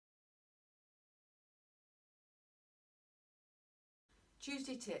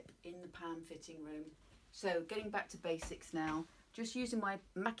Tuesday tip in the PAM fitting room. So getting back to basics now, just using my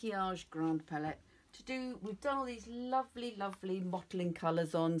Maquillage Grande palette to do, we've done all these lovely mottling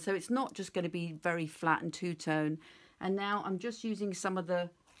colours on, so it's not just going to be very flat and two-tone. And now I'm just using some of the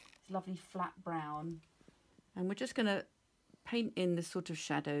lovely flat brown, and we're just going to paint in the sort of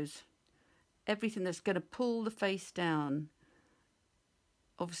shadows, everything that's going to pull the face down.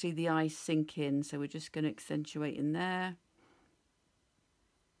 Obviously the eyes sink in, so we're just going to accentuate in there.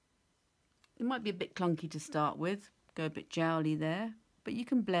 It might be a bit clunky to start with, go a bit jowly there, but you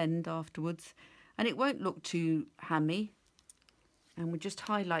can blend afterwards and it won't look too hammy. And we'll just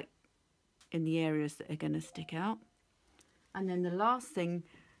highlight in the areas that are going to stick out. And then the last thing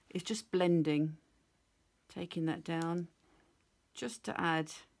is just blending, taking that down just to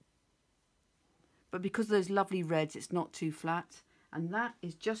add, but because of those lovely reds it's not too flat. And that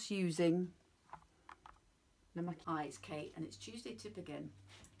is just using the eyes, Kate, and it's Tuesday tip again.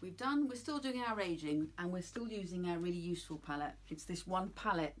 We're still doing our aging, and we're still using our really useful palette. It's this one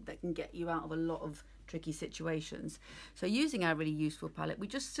palette that can get you out of a lot of tricky situations. So using our really useful palette, we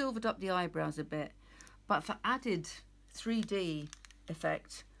just silvered up the eyebrows a bit, but for added 3D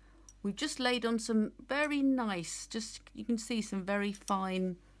effect, we've just laid on some very nice, just you can see some very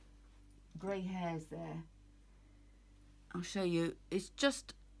fine grey hairs there. I'll show you. It's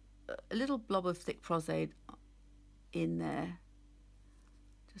just a little blob of thick prosade in there.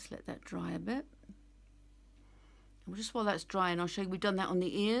 Just let that dry a bit. And just while that's drying, I'll show you we've done that on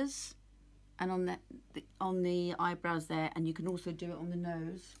the ears and on the eyebrows there, and you can also do it on the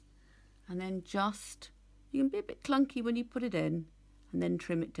nose. And then just, you can be a bit clunky when you put it in, and then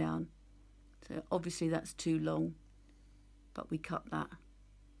trim it down. So obviously that's too long, but we cut that.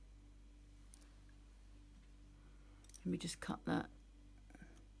 Let me just cut that.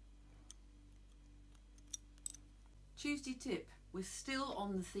 Tuesday tip. We're still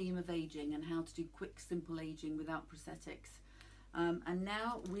on the theme of aging and how to do quick, simple aging without prosthetics. And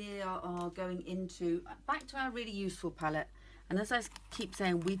now we are going back to our really useful palette. And as I keep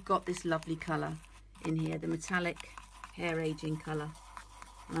saying, we've got this lovely colour in here, the metallic hair aging colour.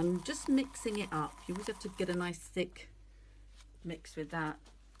 And I'm just mixing it up. You always have to get a nice thick mix with that.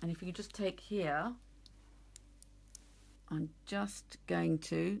 And if you just take here, I'm just going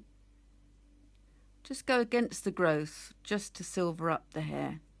to go against the growth just to silver up the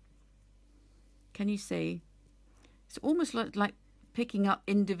hair. Can you see? It's almost like picking up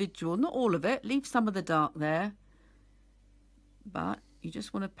individual, not all of it, leave some of the dark there, but you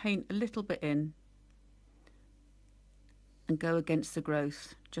just want to paint a little bit in and go against the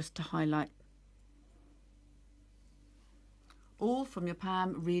growth just to highlight. All from your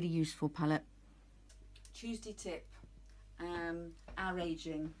PAM really useful palette. Tuesday tip, our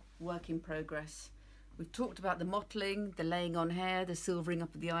aging, work in progress. We've talked about the mottling, the laying on hair, the silvering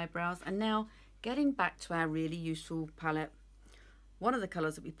up of the eyebrows, and now getting back to our really useful palette. One of the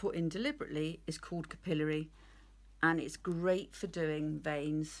colours that we put in deliberately is called Capillary, and it's great for doing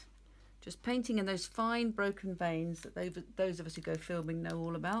veins. Just painting in those fine broken veins that those of us who go filming know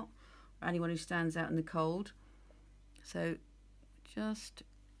all about, or anyone who stands out in the cold. So just,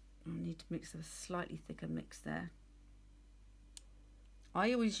 I need to mix a slightly thicker mix there.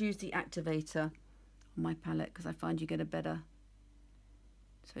 I always use the activator on my palette because I find you get a better.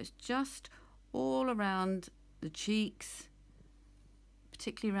 So it's just all around the cheeks,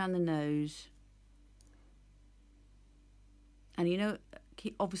 particularly around the nose. And you know,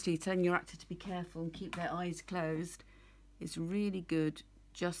 obviously telling your actor to be careful and keep their eyes closed is really good,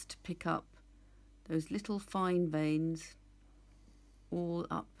 just to pick up those little fine veins all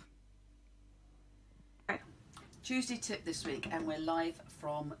up. Tuesday tip this week, and we're live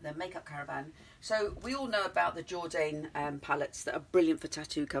from the Makeup Caravan. So we all know about the Jourdain palettes that are brilliant for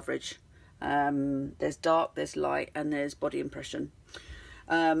tattoo coverage. There's dark, there's light, and there's body impression.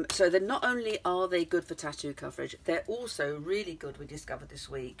 So then not only are they good for tattoo coverage, they're also really good, we discovered this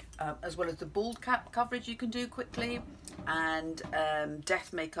week, as well as the bald cap coverage you can do quickly, and death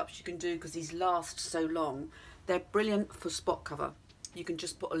makeups you can do because these last so long. They're brilliant for spot cover. You can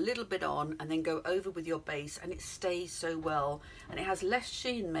just put a little bit on and then go over with your base, and it stays so well. And it has less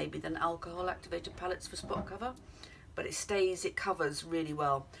sheen maybe than alcohol activated palettes for spot cover, but it covers really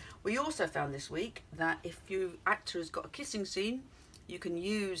well. We also found this week that if your actor has got a kissing scene, you can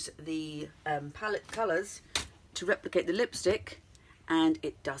use the palette colours to replicate the lipstick, and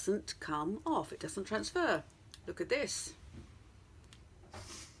it doesn't come off, it doesn't transfer. Look at this.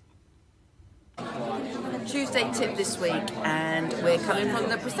 Tuesday tip this week, and we're coming from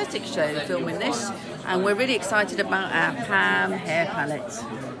the prosthetic show filming this, and we're really excited about our PAM hair palette.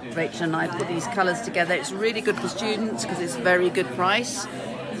 Rachel and I put these colours together. It's really good for students because it's very good price.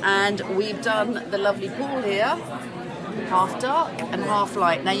 And we've done the lovely pool here, half dark and half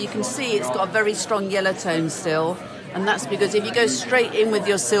light. Now you can see it's got a very strong yellow tone still, and that's because if you go straight in with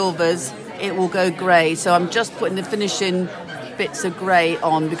your silvers, it will go grey. So I'm just putting the finishing bits of grey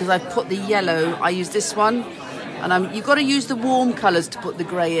on because I've put the yellow. I use this one, and you've got to use the warm colours to put the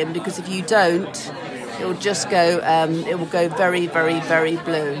grey in, because if you don't, it will just go. It will go very, very, very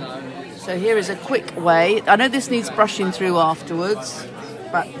blue. So here is a quick way. I know this needs brushing through afterwards,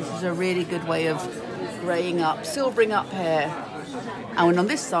 but this is a really good way of greying up, silvering up hair. And on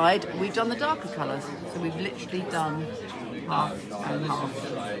this side, we've done the darker colours. So we've literally done half and half.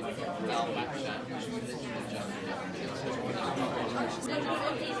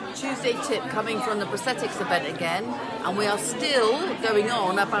 Tuesday tip coming from the prosthetics event again, and we are still going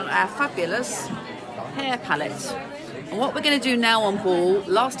on about our fabulous hair palette. And what we're going to do now on Paul,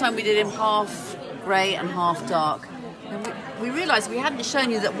 last time we did him half grey and half dark. And we realised we hadn't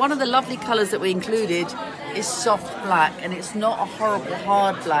shown you that one of the lovely colours that we included is soft black, and it's not a horrible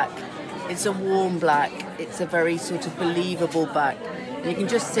hard black, it's a warm black. It's a very sort of believable black. And you can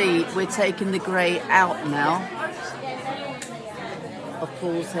just see we're taking the grey out now of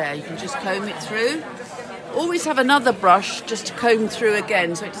Paul's hair. You can just comb it through. Always have another brush just to comb through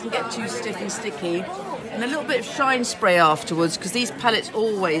again so it doesn't get too stiff and sticky. And a little bit of shine spray afterwards, because these palettes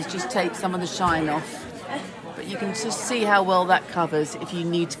always just take some of the shine off. But you can just see how well that covers if you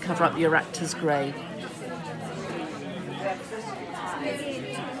need to cover up your actor's grey.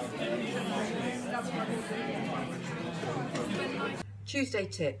 Tuesday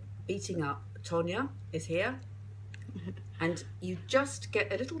tip, beating up. Tonya is here. And you just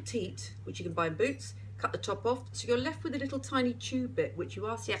get a little teat, which you can buy in Boots, cut the top off, so you're left with a little tiny tube bit, which you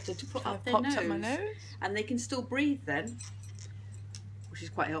ask the actor to put up their nose. Up my nose. And they can still breathe then, which is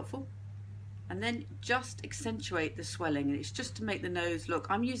quite helpful. And then just accentuate the swelling, and it's just to make the nose look.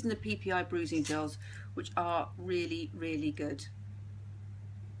 I'm using the PPI bruising gels, which are really, really good.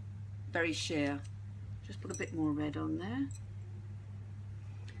 Very sheer. Just put a bit more red on there.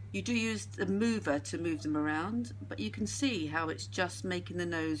 You do use the mover to move them around, but you can see how it's just making the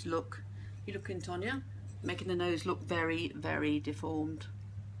nose look, you look in, Tonya, making the nose look very, very deformed.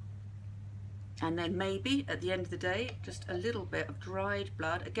 And then maybe at the end of the day, just a little bit of dried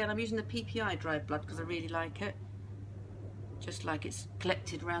blood. Again, I'm using the PPI dried blood because I really like it. Just like it's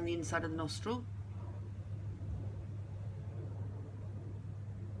collected around the inside of the nostril.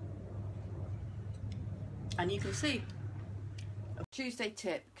 And you can see. Tuesday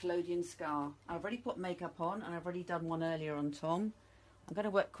tip, collodion scar. I've already put makeup on, and I've already done one earlier on Tom. I'm going to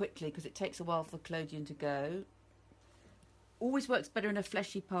work quickly because it takes a while for the collodion to go. Always works better in a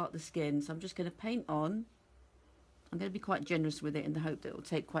fleshy part of the skin, so I'm just going to paint on. I'm going to be quite generous with it in the hope that it will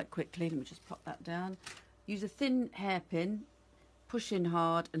take quite quickly. Let me just pop that down. Use a thin hairpin, push in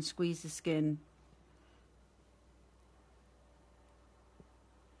hard and squeeze the skin.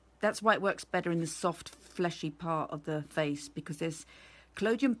 That's why it works better in the soft, fleshy part of the face, because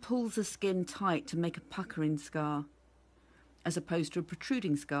collodion pulls the skin tight to make a puckering scar, as opposed to a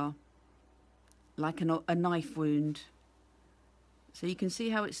protruding scar, like a knife wound. So you can see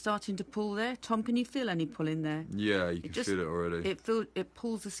how it's starting to pull there. Tom, can you feel any pulling there? Yeah, you can feel it already. It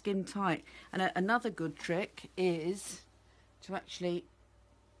pulls the skin tight. And another good trick is to actually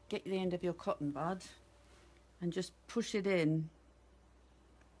get the end of your cotton bud and just push it in.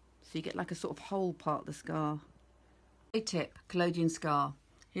 So you get like a sort of whole part of the scar. A tip, collodion scar.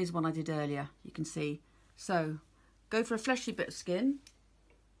 Here's one I did earlier, you can see. So go for a fleshy bit of skin.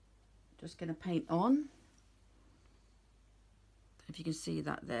 Just going to paint on. If you can see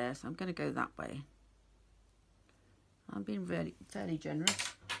that there, so I'm going to go that way. I'm being really fairly generous.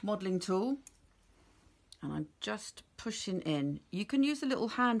 Modelling tool. And I'm just pushing in. You can use a little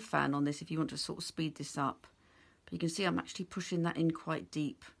hand fan on this if you want to sort of speed this up. But you can see I'm actually pushing that in quite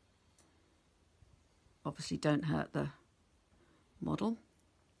deep. Obviously don't hurt the model.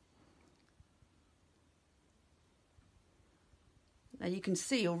 Now you can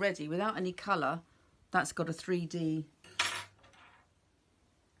see already, without any colour, that's got a 3D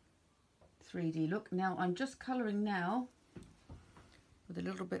look. Now I'm just colouring now with a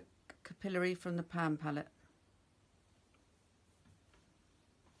little bit capillary from the PAM palette.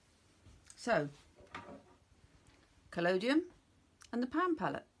 So, collodion and the PAM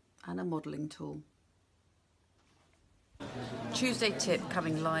palette and a modelling tool. Tuesday tip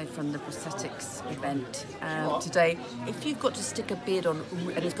coming live from the prosthetics event today. If you've got to stick a beard on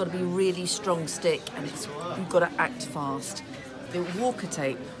and it's got to be really strong stick and you've got to act fast, the walker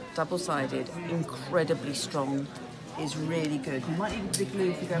tape double-sided, incredibly strong, is really good. You might need a bit of glue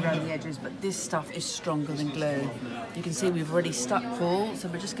if you go around the edges, but this stuff is stronger than glue. You can see we've already stuck 4, so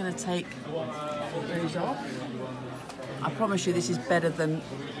we're just going to take those off. I promise you this is better than...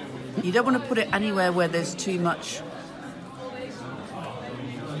 You don't want to put it anywhere where there's too much.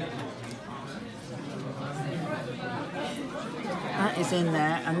 That is in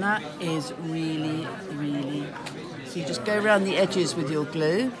there, and that is really, really... So you just go around the edges with your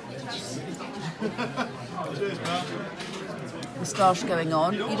glue. Moustache going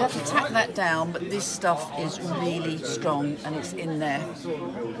on. You'd have to tack that down, but this stuff is really strong and it's in there.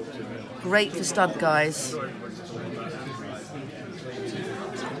 Great for stud guys.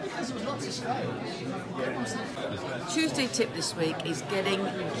 Tuesday tip this week is getting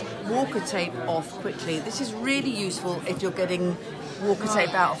walker tape off quickly. This is really useful if you're getting walker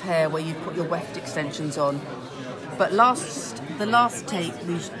tape out of hair where you put your weft extensions on. But the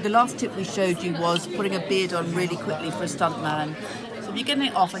last tip we showed you was putting a beard on really quickly for a stunt man. So if you're getting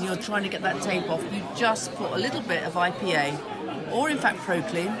it off and you're trying to get that tape off, you just put a little bit of IPA, or in fact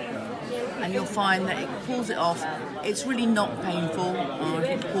Proclean, and you'll find that it pulls it off. It's really not painful. I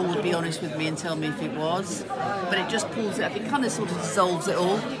think Paul would be honest with me and tell me if it was, but it just pulls it up. It kind of sort of dissolves it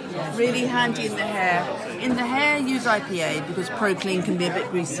all. Really handy in the hair. In the hair, use IPA because Proclean can be a bit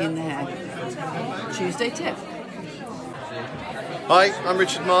greasy in the hair. Tuesday tip. Hi, I'm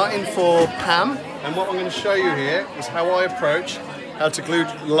Richard Martin for PAM, and what I'm going to show you here is how I approach how to glue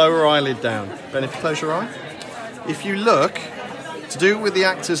the lower eyelid down. Ben, if you close your eye. If you look, to do it with the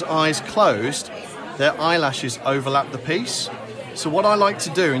actor's eyes closed, their eyelashes overlap the piece. So what I like to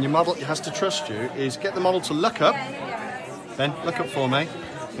do, and your model has to trust you, is get the model to look up. Ben, look up for me.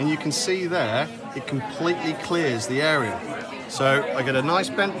 And you can see there, it completely clears the area. So I get a nice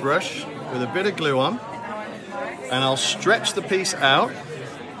bent brush with a bit of glue on, and I'll stretch the piece out,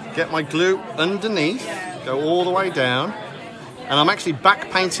 get my glue underneath, go all the way down, and I'm actually back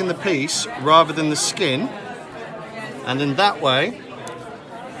painting the piece rather than the skin, and in that way,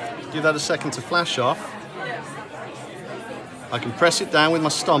 give that a second to flash off, I can press it down with my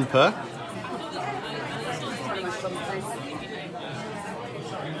stomper,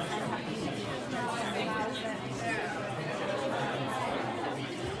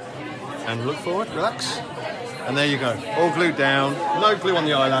 and look forward, relax. And there you go, all glued down, no glue on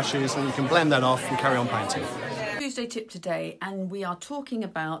the eyelashes, and you can blend that off and carry on painting. Tuesday tip today, and we are talking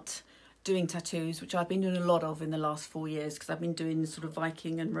about doing tattoos, which I've been doing a lot of in the last 4 years because I've been doing sort of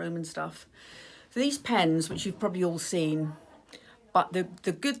Viking and Roman stuff. So these pens, which you've probably all seen, but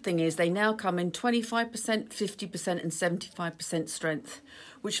the good thing is they now come in 25%, 50% and 75% strength,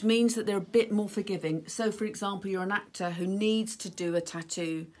 which means that they're a bit more forgiving. So for example, you're an actor who needs to do a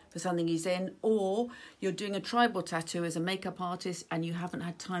tattoo for something he's in, or you're doing a tribal tattoo as a makeup artist and you haven't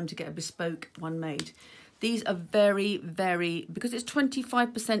had time to get a bespoke one made. These are very, very, because it's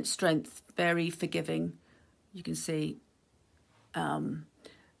 25% strength, very forgiving. You can see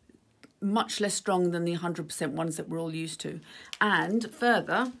much less strong than the 100% ones that we're all used to. And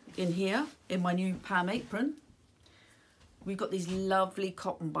further, in here, in my new PAM apron, we've got these lovely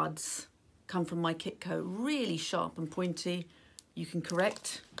cotton buds, come from my Kitco, really sharp and pointy. You can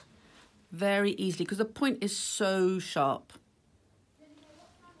correct very easily because the point is so sharp.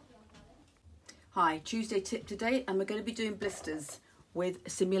 Hi, Tuesday tip today, and we're going to be doing blisters with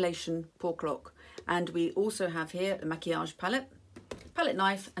simulation pork lock. And we also have here a maquillage palette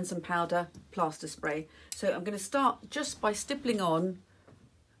knife and some powder plaster spray. So I'm going to start just by stippling on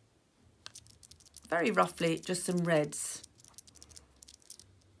very roughly just some reds.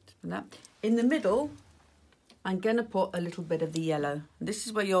 In the middle, I'm going to put a little bit of the yellow. This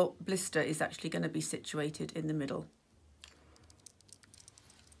is where your blister is actually going to be situated, in the middle.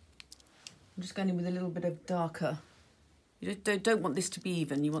 I'm just going in with a little bit of darker. You don't want this to be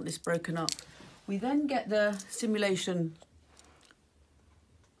even, you want this broken up. We then get the simulation,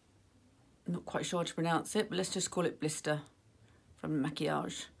 I'm not quite sure how to pronounce it, but let's just call it blister from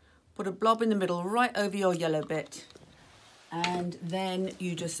maquillage. Put a blob in the middle right over your yellow bit, and then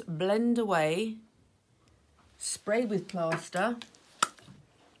you just blend away, spray with plaster,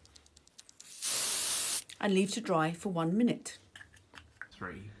 and leave to dry for 1 minute.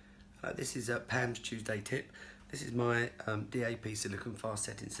 This is PAM's Tuesday tip. This is my DAP silicone, fast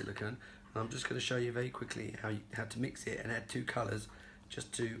setting silicone. And I'm just going to show you very quickly how to mix it and add 2 colours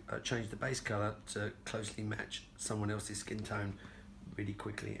just to change the base colour to closely match someone else's skin tone really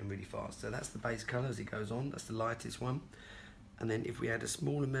quickly and really fast. So that's the base colour as it goes on, that's the lightest one. And then if we add a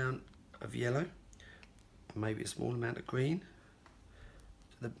small amount of yellow, and maybe a small amount of green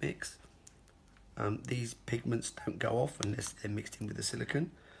to the mix, these pigments don't go off unless they're mixed in with the silicone.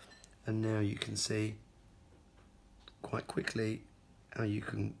 And now you can see quite quickly how you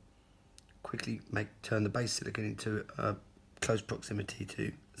can quickly turn the base silicone into a close proximity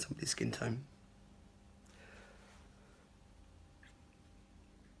to somebody's skin tone.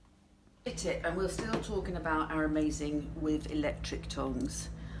 Tip, and we're still talking about our amazing with electric tongs.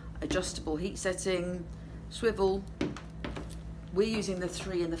 Adjustable heat setting, swivel. We're using the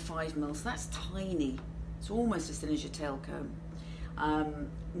 3 and the 5 mil, so that's tiny. It's almost as thin as your tail comb.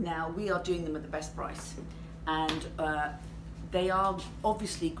 Now we are doing them at the best price, and they are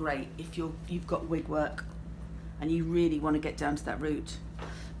obviously great if you've got wig work and you really want to get down to that root.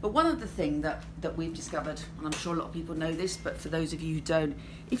 But one other thing that we've discovered, and I'm sure a lot of people know this, but for those of you who don't,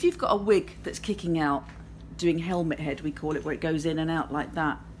 if you've got a wig that's kicking out, doing helmet head, we call it, where it goes in and out like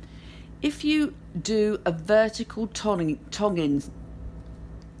that, if you do a vertical tong-in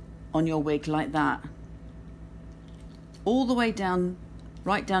on your wig like that, all the way down,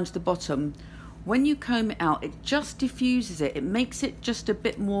 right down to the bottom, when you comb it out, it just diffuses it. It makes it just a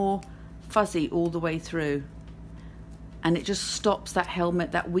bit more fuzzy all the way through. And it just stops that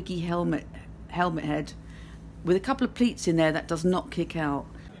helmet, that wiggy helmet head. With a couple of pleats in there, that does not kick out.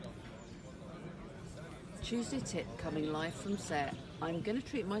 Tuesday tip coming live from set. I'm going to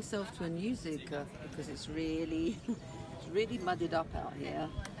treat myself to a new Zuka because it's really muddied up out here,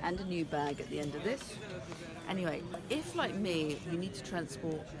 and a new bag at the end of this. Anyway, if like me, you need to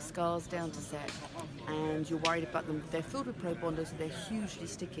transport scars down to set and you're worried about them, they're filled with Pro Bondo, so they're hugely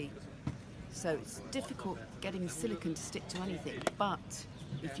sticky. So it's difficult getting silicone to stick to anything, but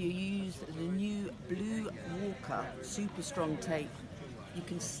if you use the new Blue Walker super strong tape, you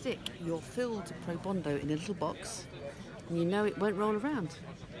can stick your filled Pro Bondo in a little box and you know it won't roll around.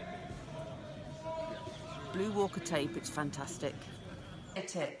 Blue Walker tape, it's fantastic. A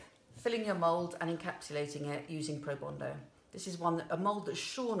tip, filling your mould and encapsulating it using Pro Bondo. This is a mould that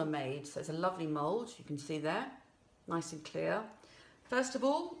Shauna made, so it's a lovely mould, you can see there, nice and clear. First of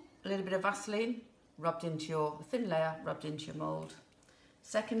all, a little bit of Vaseline rubbed into your, a thin layer rubbed into your mould.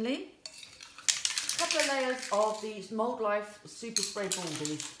 Secondly, a couple of layers of these Mould Life Super Spray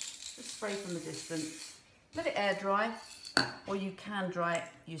Baldies. Just spray from a distance. Let it air dry, or you can dry it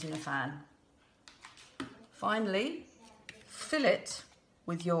using a fan. Finally, fill it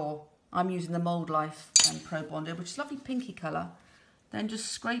with your, I'm using the Mould Life Pro Bondo, which is a lovely pinky colour. Then just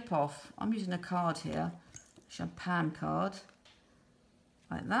scrape off, I'm using a card here, it's a PAM card.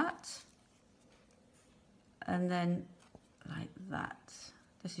 Like that, and then like that.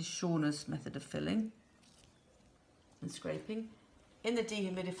 This is Shauna's method of filling and scraping. In the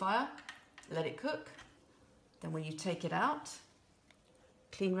dehumidifier, let it cook. Then when you take it out,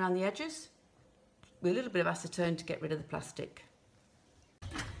 clean around the edges with a little bit of acetone to get rid of the plastic.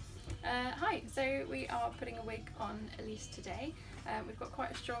 Hi, so we are putting a wig on Elise today. We've got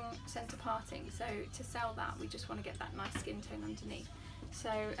quite a strong centre parting, so to sell that we just want to get that nice skin tone underneath. So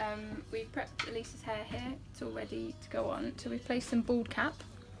we've prepped Elise's hair here, it's all ready to go on. So we've placed some bald cap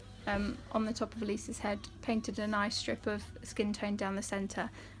on the top of Elise's head, painted a nice strip of skin tone down the centre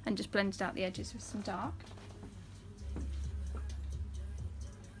and just blended out the edges with some dark.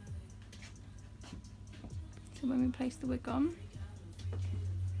 So when we place the wig on,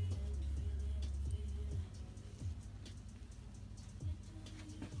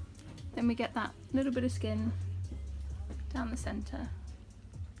 then we get that little bit of skin down the centre,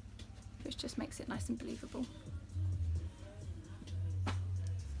 which just makes it nice and believable.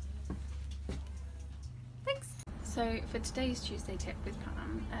 Thanks! So for today's Tuesday tip with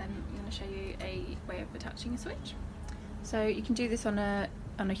PAM, I'm going to show you a way of attaching a switch. So you can do this on a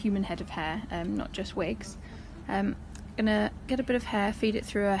human head of hair, not just wigs. I'm going to get a bit of hair, feed it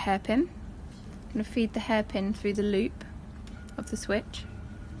through a hairpin. I'm going to feed the hairpin through the loop of the switch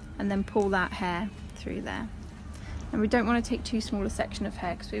and then pull that hair through there. And we don't want to take too small a section of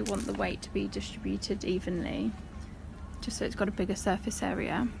hair because we want the weight to be distributed evenly, just so it's got a bigger surface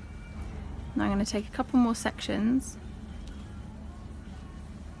area. Now I'm going to take a couple more sections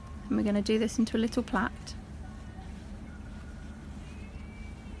and we're going to do this into a little plait.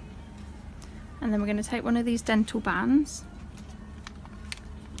 And then we're going to take one of these dental bands,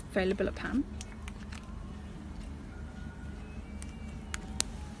 available at PAM.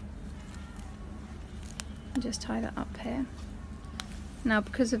 And just tie that up here. Now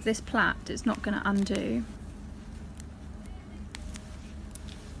because of this plait, it's not going to undo.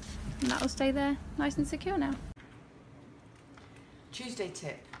 And that'll stay there nice and secure now. Tuesday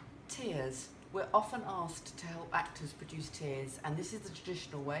tip, tears. We're often asked to help actors produce tears, and this is the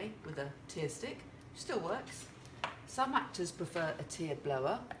traditional way with a tear stick. Still works. Some actors prefer a tear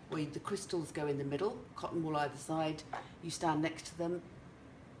blower, where the crystals go in the middle, cotton wool either side, you stand next to them,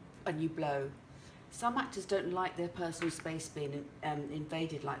 and you blow. Some actors don't like their personal space being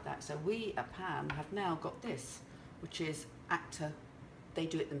invaded like that, so we at PAM have now got this, which is actor, they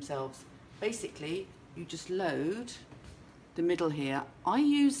do it themselves. Basically, you just load the middle here. I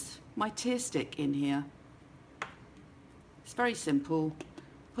use my tear stick in here. It's very simple.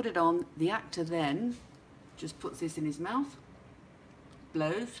 Put it on, the actor then just puts this in his mouth,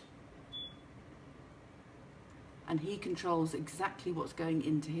 blows, and he controls exactly what's going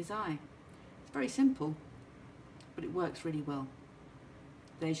into his eye. It's very simple, but it works really well.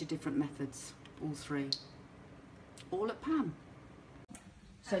 There's your different methods, all three, all at PAM.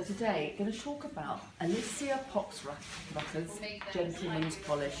 So today, I'm going to talk about Alicia Poxrucker's Gentleman's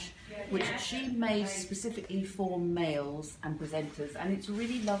Polish, which she made specifically for males and presenters, and it's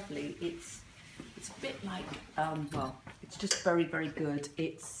really lovely. It's a bit like, well, it's just very, very good.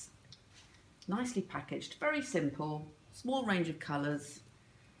 It's nicely packaged, very simple, small range of colours,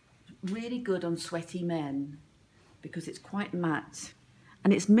 really good on sweaty men because it's quite matte,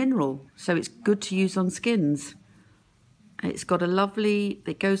 and it's mineral, so it's good to use on skins. It's got a lovely,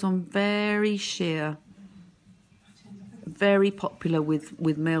 it goes on very sheer, very popular with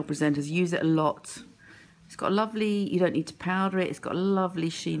male presenters, use it a lot. It's got a lovely, you don't need to powder it, it's got a lovely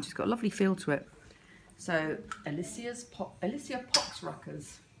sheen, it's got a lovely feel to it. So Alicia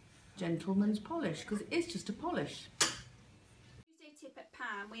Poxrucker's Gentleman's Polish, because it is just a polish. Tuesday tip at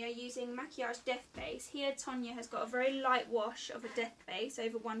PAM, we are using Maquillage Death Base. Here Tonya has got a very light wash of a death base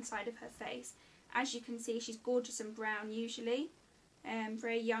over one side of her face. As you can see, she's gorgeous and brown usually,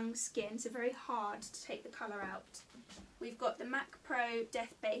 very young skin, so very hard to take the colour out. We've got the MAC Pro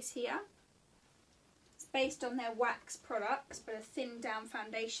Death Base here. It's based on their wax products, but a thinned down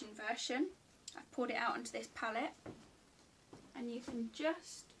foundation version. I've poured it out onto this palette, and you can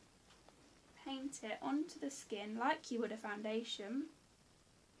just paint it onto the skin like you would a foundation,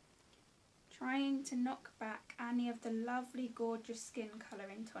 trying to knock back any of the lovely, gorgeous skin colour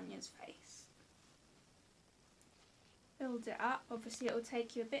in Tonya's face. Build it up, obviously it will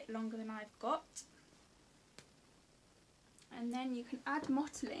take you a bit longer than I've got, and then you can add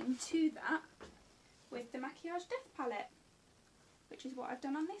mottling to that with the Maquillage Death palette, which is what I've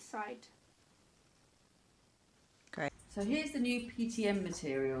done on this side. Great. So here's the new PTM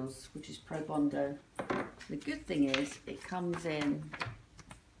materials, which is Pro Bondo. The good thing is it comes in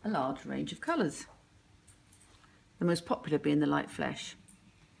a large range of colours, the most popular being the light flesh,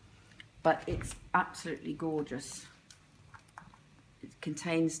 but it's absolutely gorgeous. It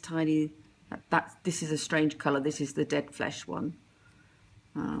contains tiny, this is a strange colour, this is the dead flesh one,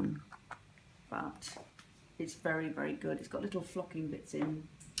 but it's very, very good. It's got little flocking bits in,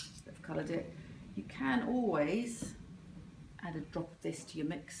 they've coloured it. You can always add a drop of this to your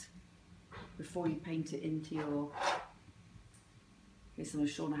mix before you paint it into your, here's some of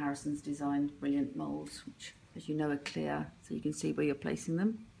Shauna Harrison's designed brilliant moulds, which as you know are clear, so you can see where you're placing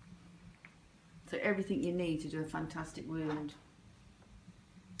them. So everything you need to do a fantastic wound.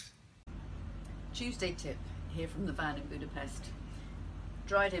 Tuesday tip here from the van in Budapest.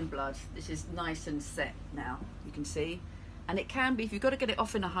 Dried in blood. This is nice and set now, you can see. And it can be, if you've got to get it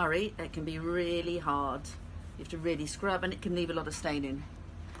off in a hurry, it can be really hard. You have to really scrub, and it can leave a lot of staining.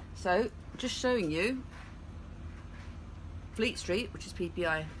 So, just showing you Fleet Street, which is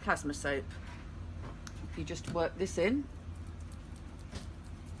PPI plasma soap. If you just work this in,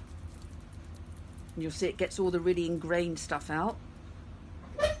 and you'll see it gets all the really ingrained stuff out.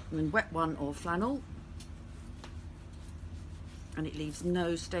 And then wet one or flannel, and it leaves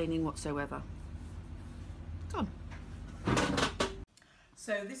no staining whatsoever. Gone.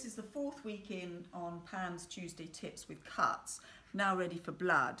 So this is the fourth week in on PAM's Tuesday Tips with cuts, now ready for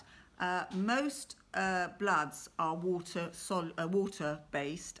blood. Most bloods are water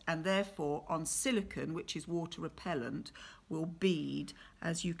based, and therefore on silicone, which is water repellent, will bead.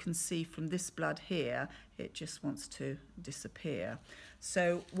 As you can see from this blood here, it just wants to disappear.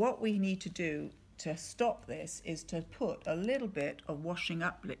 So what we need to do to stop this is to put a little bit of washing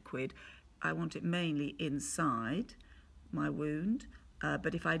up liquid. I want it mainly inside my wound,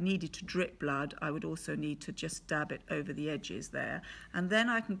 but if I needed to drip blood, I would also need to just dab it over the edges there, and then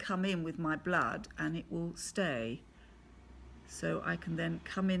I can come in with my blood and it will stay. So I can then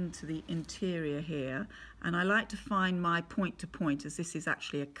come into the interior here, and I like to find my point to point, as this is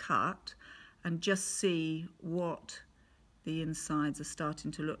actually a cut, and just see what the insides are starting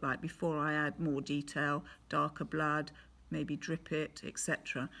to look like before I add more detail, darker blood, maybe drip it,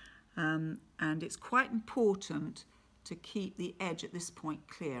 etc. And it's quite important to keep the edge at this point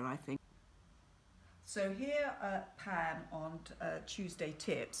clear, I think. So here at PAM on Tuesday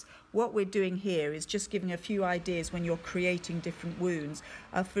Tips, what we're doing here is just giving a few ideas when you're creating different wounds.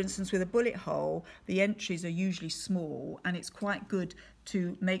 For instance, with a bullet hole, the entries are usually small, and it's quite good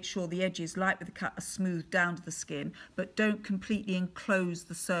to make sure the edges, like with the cut, are smooth down to the skin, but don't completely enclose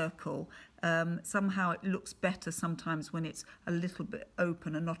the circle. Somehow it looks better sometimes when it's a little bit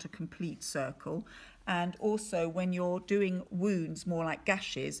open and not a complete circle. And also when you're doing wounds more like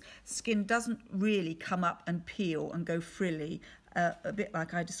gashes, skin doesn't really come up and peel and go frilly, a bit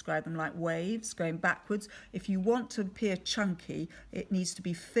like I describe them, like waves going backwards. If you want to appear chunky, it needs to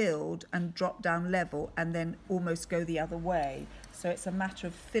be filled and drop down level and then almost go the other way. So it's a matter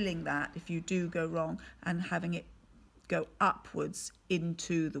of filling that if you do go wrong and having it go upwards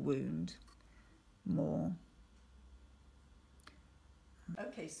into the wound more.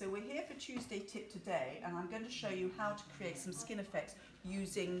 Okay, so we're here for Tuesday Tip today, and I'm going to show you how to create some skin effects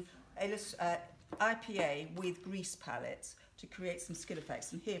using IPA with grease palettes to create some skin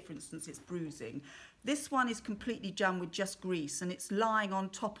effects. And here, for instance, it's bruising. This one is completely done with just grease, and it's lying on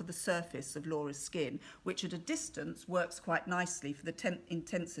top of the surface of Laura's skin, which at a distance works quite nicely for the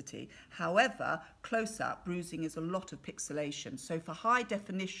intensity. However, close-up bruising is a lot of pixelation. So for high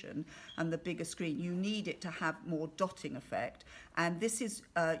definition and the bigger screen, you need it to have more dotting effect. And this is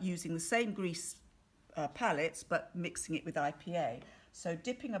using the same grease palettes, but mixing it with IPA. So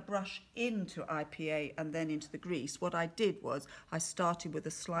dipping a brush into IPA and then into the grease, what I did was I started with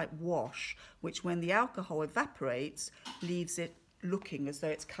a slight wash, which when the alcohol evaporates, leaves it looking as though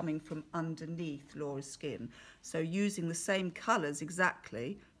it's coming from underneath Laura's skin. So using the same colours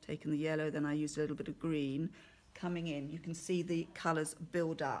exactly, taking the yellow, then I used a little bit of green, coming in, you can see the colours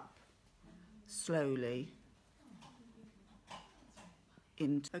build up slowly.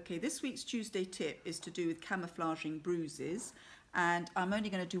 Okay, this week's Tuesday tip is to do with camouflaging bruises, and I'm only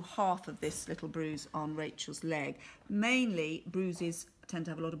going to do half of this little bruise on Rachel's leg. Mainly bruises tend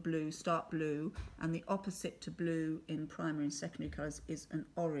to have a lot of blue, start blue, and the opposite to blue in primary and secondary colours is an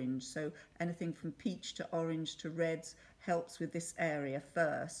orange. So anything from peach to orange to reds helps with this area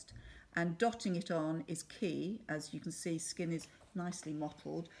first. And dotting it on is key. As you can see, skin is nicely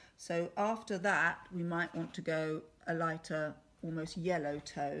mottled. So after that, we might want to go a lighter, almost yellow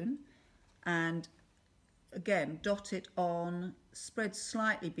tone, and again dot it on, spread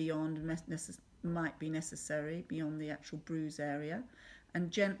slightly beyond might be necessary, beyond the actual bruise area, and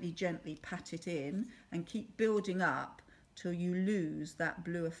gently pat it in and keep building up till you lose that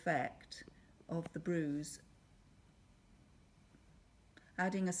blue effect of the bruise.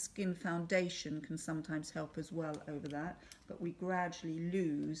 Adding a skin foundation can sometimes help as well over that, but we gradually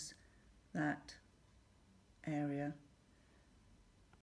lose that area.